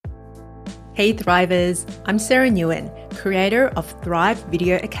Hey Thrivers, I'm Sarah Nguyen, creator of Thrive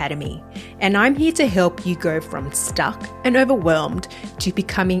Video Academy, and I'm here to help you go from stuck and overwhelmed to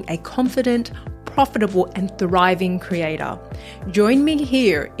becoming a confident, profitable and thriving creator. Join me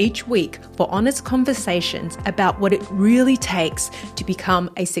here each week for honest conversations about what it really takes to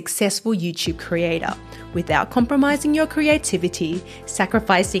become a successful YouTube creator without compromising your creativity,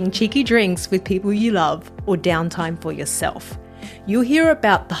 sacrificing cheeky drinks with people you love, or downtime for yourself. You'll hear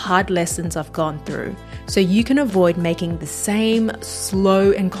about the hard lessons I've gone through so you can avoid making the same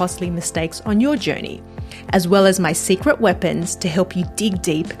slow and costly mistakes on your journey, as well as my secret weapons to help you dig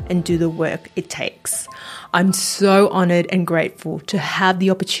deep and do the work it takes. I'm so honored and grateful to have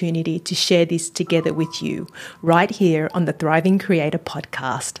the opportunity to share this together with you right here on the Thriving Creator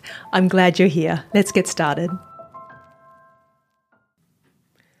podcast. I'm glad you're here. Let's get started.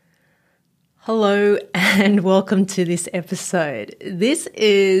 Hello and welcome to this episode. This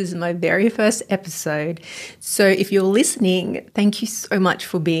is my very first episode, so if you're listening, thank you so much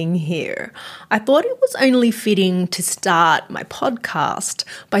for being here. I thought it was only fitting to start my podcast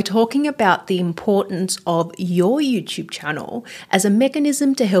by talking about the importance of your YouTube channel as a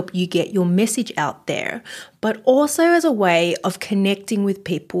mechanism to help you get your message out there, but also as a way of connecting with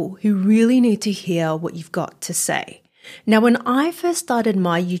people who really need to hear what you've got to say. Now, when I first started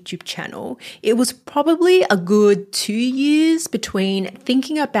my YouTube channel, it was probably a good 2 years between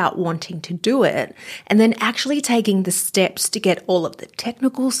thinking about wanting to do it and then actually taking the steps to get all of the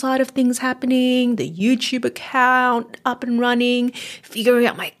technical side of things happening, the YouTube account up and running, figuring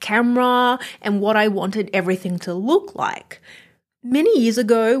out my camera and what I wanted everything to look like. Many years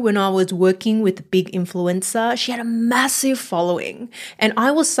ago, when I was working with a big influencer, she had a massive following, and I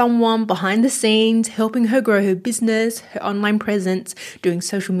was someone behind the scenes helping her grow her business, her online presence, doing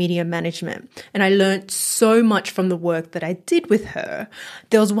social media management. And I learned so much from the work that I did with her.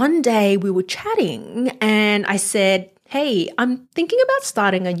 There was one day we were chatting and I said, hey, I'm thinking about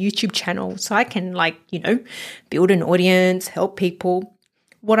starting a YouTube channel so I can build an audience, help people.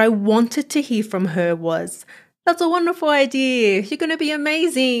 What I wanted to hear from her was, that's a wonderful idea. You're going to be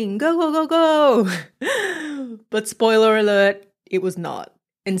amazing. Go, go, go, go. But spoiler alert, it was not.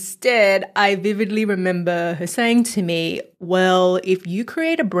 Instead, I vividly remember her saying to me, well, if you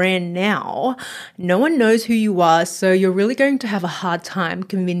create a brand now, no one knows who you are, so you're really going to have a hard time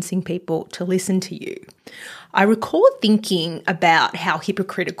convincing people to listen to you. I recall thinking about how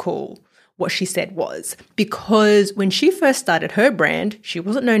hypocritical what she said was, because when she first started her brand, she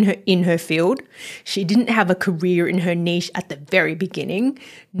wasn't known in her field. She didn't have a career in her niche at the very beginning.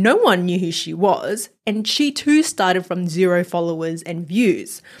 No one knew who she was, and she too started from 0 followers and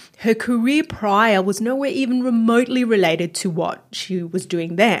views. Her career prior was nowhere even remotely related to what she was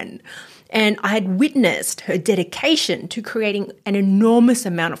doing then. And I had witnessed her dedication to creating an enormous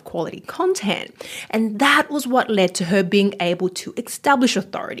amount of quality content. And that was what led to her being able to establish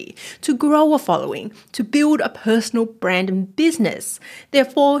authority, to grow a following, to build a personal brand and business.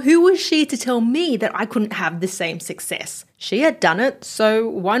 Therefore, who was she to tell me that I couldn't have the same success? She had done it, so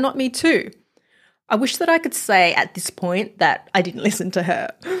why not me too? I wish that I could say at this point that I didn't listen to her,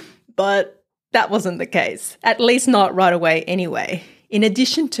 but that wasn't the case, at least not right away anyway. In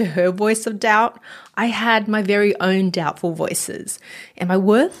addition to her voice of doubt, I had my very own doubtful voices. Am I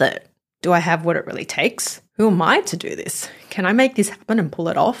worth it? Do I have what it really takes? Who am I to do this? Can I make this happen and pull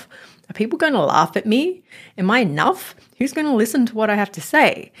it off? Are people going to laugh at me? Am I enough? Who's going to listen to what I have to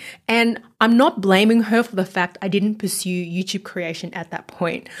say? And I'm not blaming her for the fact I didn't pursue YouTube creation at that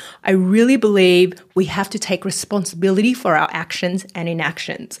point. I really believe we have to take responsibility for our actions and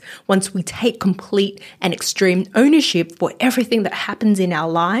inactions. Once we take complete and extreme ownership for everything that happens in our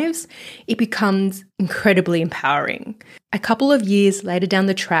lives, it becomes incredibly empowering. A couple of years later down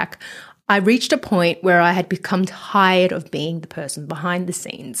the track, I reached a point where I had become tired of being the person behind the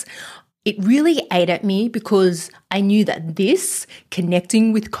scenes. It really ate at me because I knew that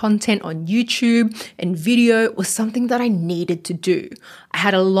connecting with content on YouTube and video, was something that I needed to do. I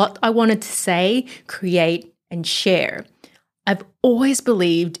had a lot I wanted to say, create, and share. I've always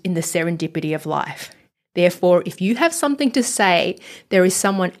believed in the serendipity of life. Therefore, if you have something to say, there is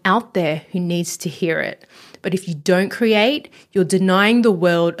someone out there who needs to hear it. But if you don't create, you're denying the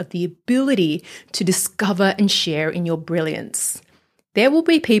world of the ability to discover and share in your brilliance. There will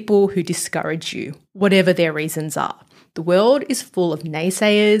be people who discourage you, whatever their reasons are. The world is full of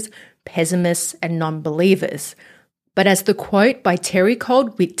naysayers, pessimists, and non-believers. But as the quote by Terry Cole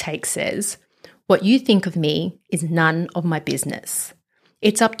Whittaker says, what you think of me is none of my business.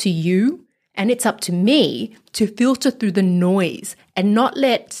 It's up to you and it's up to me to filter through the noise and not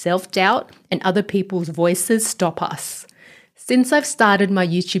let self-doubt and other people's voices stop us. Since I've started my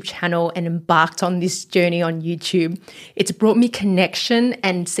YouTube channel and embarked on this journey on YouTube, it's brought me connection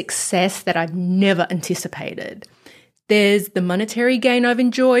and success that I've never anticipated. There's the monetary gain I've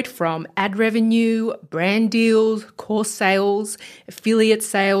enjoyed from ad revenue, brand deals, course sales, affiliate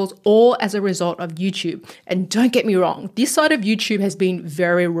sales, all as a result of YouTube. And don't get me wrong, this side of YouTube has been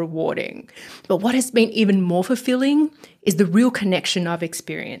very rewarding. But what has been even more fulfilling is the real connection I've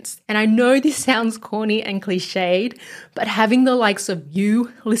experienced. And I know this sounds corny and cliched, but having the likes of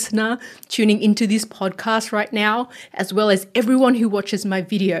you, listener, tuning into this podcast right now, as well as everyone who watches my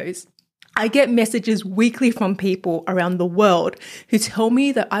videos, I get messages weekly from people around the world who tell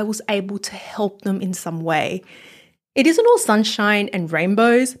me that I was able to help them in some way. It isn't all sunshine and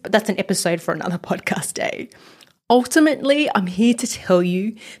rainbows, but that's an episode for another podcast day. Ultimately, I'm here to tell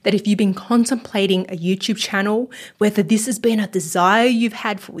you that if you've been contemplating a YouTube channel, whether this has been a desire you've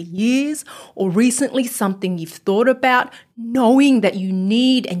had for years or recently something you've thought about, knowing that you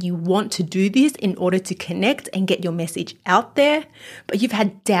need and you want to do this in order to connect and get your message out there, but you've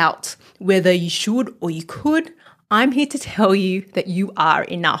had doubt whether you should or you could, I'm here to tell you that you are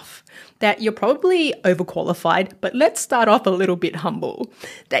enough, that you're probably overqualified, but let's start off a little bit humble.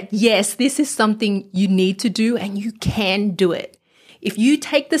 That yes, this is something you need to do and you can do it. If you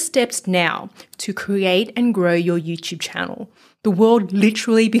take the steps now to create and grow your YouTube channel, the world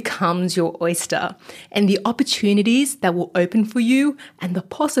literally becomes your oyster, and the opportunities that will open for you and the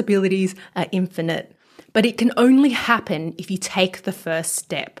possibilities are infinite. But it can only happen if you take the first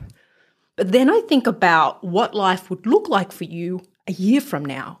step. But then I think about what life would look like for you a year from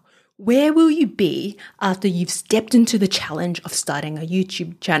now. Where will you be after you've stepped into the challenge of starting a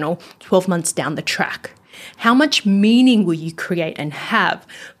YouTube channel 12 months down the track? How much meaning will you create and have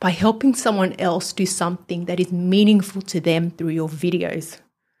by helping someone else do something that is meaningful to them through your videos?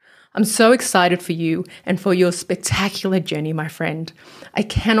 I'm so excited for you and for your spectacular journey, my friend. I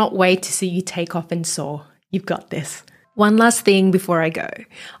cannot wait to see you take off and soar. You've got this. One last thing before I go.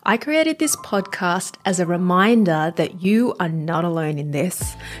 I created this podcast as a reminder that you are not alone in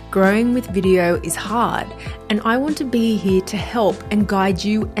this. Growing with video is hard, and I want to be here to help and guide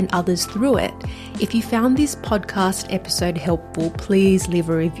you and others through it. If you found this podcast episode helpful, please leave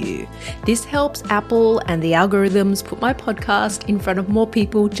a review. This helps Apple and the algorithms put my podcast in front of more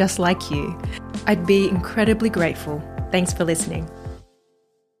people just like you. I'd be incredibly grateful. Thanks for listening.